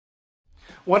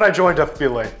When I joined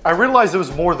FBLA, I realized it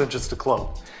was more than just a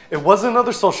club. It wasn't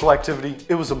another social activity,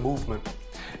 it was a movement.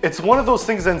 It's one of those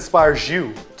things that inspires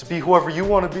you to be whoever you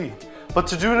want to be, but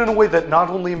to do it in a way that not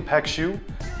only impacts you,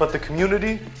 but the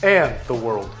community and the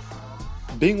world.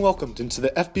 Being welcomed into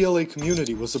the FBLA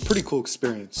community was a pretty cool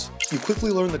experience. You quickly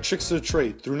learn the tricks of the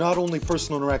trade through not only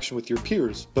personal interaction with your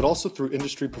peers, but also through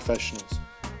industry professionals.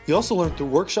 You also learn through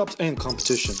workshops and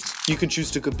competitions. You can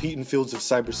choose to compete in fields of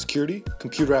cybersecurity,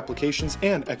 computer applications,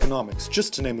 and economics,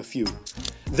 just to name a few.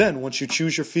 Then, once you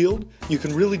choose your field, you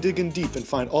can really dig in deep and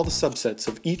find all the subsets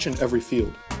of each and every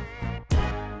field.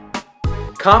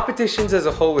 Competitions as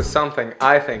a whole is something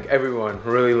I think everyone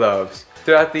really loves.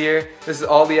 Throughout the year, this is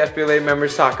all the FBLA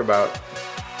members talk about.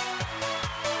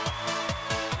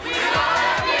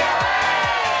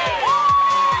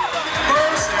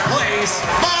 First place,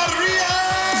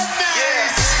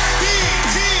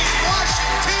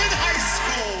 Washington High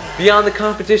School. Beyond the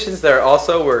competitions, there are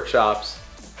also workshops.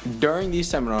 During these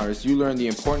seminars, you learn the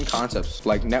important concepts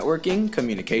like networking,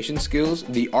 communication skills,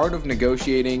 the art of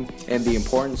negotiating, and the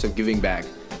importance of giving back.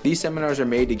 These seminars are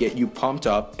made to get you pumped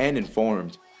up and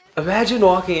informed. Imagine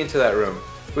walking into that room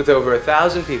with over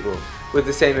 1,000 people with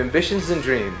the same ambitions and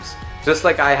dreams. Just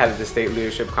like I had at the state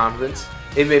leadership conference,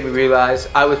 it made me realize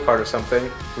I was part of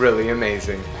something really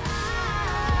amazing.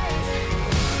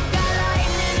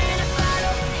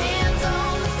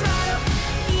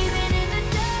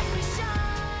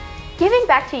 Giving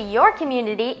back to your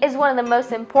community is one of the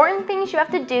most important things you have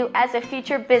to do as a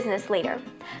future business leader.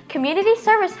 Community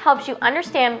service helps you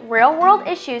understand real-world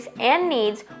issues and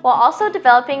needs while also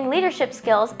developing leadership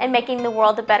skills and making the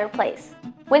world a better place.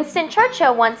 Winston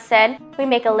Churchill once said, "We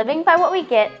make a living by what we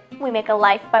get, we make a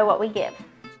life by what we give."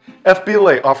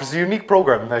 FBLA offers a unique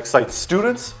program that excites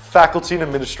students, faculty, and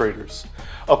administrators.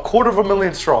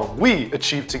 250,000 strong, we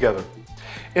achieve together.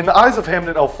 In the eyes of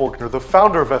Hamden L. Faulkner, the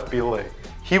founder of FBLA,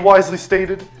 he wisely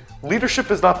stated, "Leadership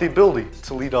is not the ability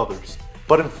to lead others,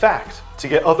 but in fact, to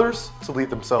get others to lead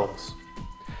themselves."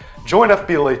 Join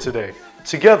FBLA today.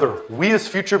 Together, we as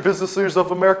future business leaders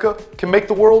of America can make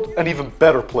the world an even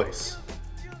better place.